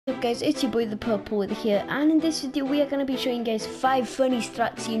What's up guys, it's your boy ThePurpleWither here, and in this video we are going to be showing you guys 5 funny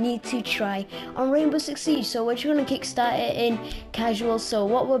strats you need to try on Rainbow Six Siege. So we're just going to kickstart it in casual. So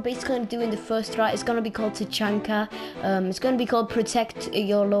what we're basically going to do in the first strat is going to be called Tachanka. It's going to be called Protect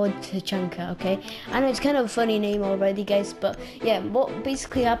Your Lord Tachanka, okay? I know it's kind of a funny name already guys, but yeah, what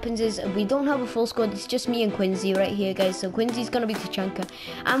basically happens is we don't have a full squad, it's just me and Quincy right here guys. So Quincy's going to be Tachanka,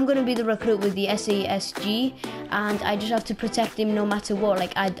 I'm going to be the recruit with the SASG, and I just have to protect him no matter what.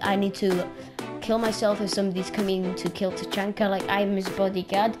 Like I need to kill myself if somebody's coming to kill Tachanka, like I'm his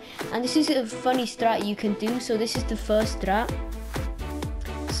bodyguard. And this is a funny strat you can do. So this is the first strat,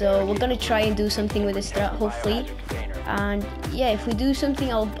 so we're gonna try and do something with this strat hopefully, and yeah, if we do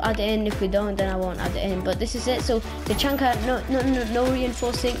something I'll add it in, if we don't then I won't add it in. But this is it. So Tachanka, no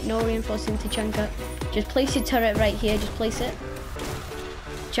reinforcing Tachanka, just place your turret right here, just place it.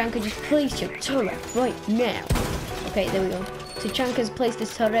 Tachanka, just place your turret right now. Okay, there we go. Tachanka's placed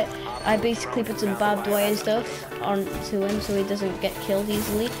this turret. I basically put some barbed wire and stuff onto him so he doesn't get killed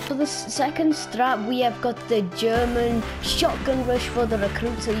easily. For the second strat, we have got the German shotgun rush for the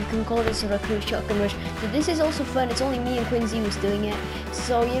recruit, so you can call this a recruit shotgun rush. So this is also fun. It's only me and Quincy who's doing it.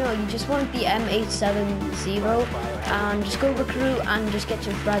 So you know, you just want the M870 and just go recruit and just get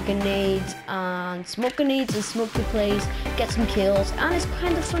your frag grenades and smoke grenades and smoke the place, get some kills, and it's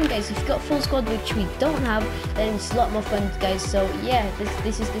kind of fun guys. If you've got full squad, which we don't have, then it's a lot more fun guys. So yeah,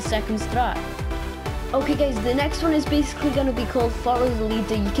 this is the second strat. Okay guys, the next one is basically going to be called Follow the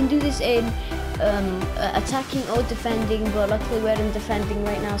Leader. You can do this in attacking or defending, but luckily we're in defending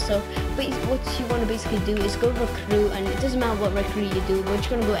right now. So what you want to basically do is go recruit, and it doesn't matter what recruit you do, we're just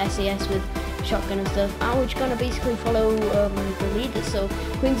going to go SAS with shotgun and stuff, and we're just going to basically follow the leader. So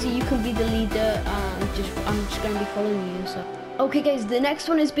Quincy, you can be the leader, and I'm just going to be following you. So okay guys, the next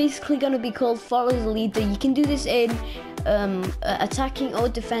one is basically going to be called Follow the Leader. You can do this in attacking or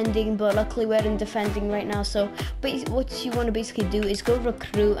defending, but luckily we're in defending right now. So what you want to basically do is go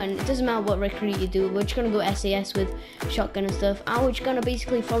recruit, and it doesn't matter what recruit you do, we're just going to go SAS with shotgun and stuff, and we're just going to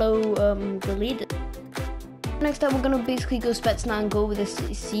basically follow the leader. Next up, we're going to basically go Spetsnaz and go with a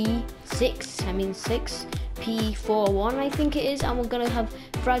six P41 I think it is, and we're going to have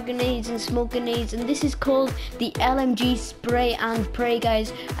frag grenades and smoke grenades, and this is called the LMG spray and pray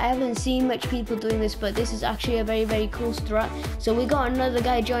guys. I haven't seen much people doing this, but this is actually a very cool strat. So we got another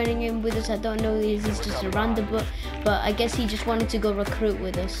guy joining in with us. I don't know who he is, he's just a random, but I guess he just wanted to go recruit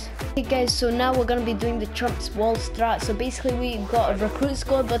with us. Okay guys, so now we're going to be doing the Trump's wall strat. So basically we got a recruit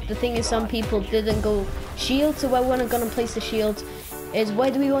squad, but the thing is some people didn't go shield, so where we're going to place the shields is,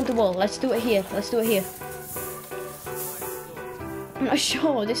 where do we want the wall? Let's do it here, I'm not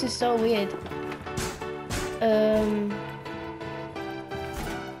sure, this is so weird.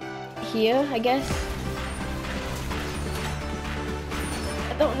 Here, I guess.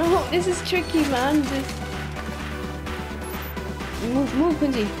 I don't know, this is tricky man. Move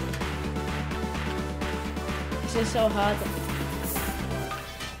Quincy. This is so hard.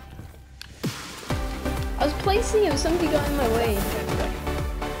 I was placing it, somebody got in my way.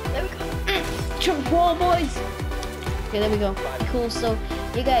 There we go. Trump wall boys! Okay, there we go. Cool. So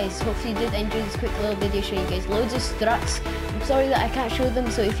you guys, hopefully you did enjoy this quick little video showing you guys loads of strats. I'm sorry that I can't show them,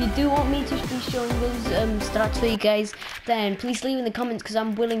 so if you do want me to be showing those strats for you guys, then please leave in the comments, because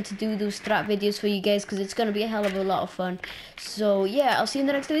I'm willing to do those strat videos for you guys, because it's going to be a hell of a lot of fun. So yeah, I'll see you in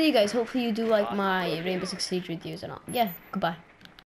the next video guys. Hopefully you do like my Rainbow Six Siege videos and all. Yeah, goodbye.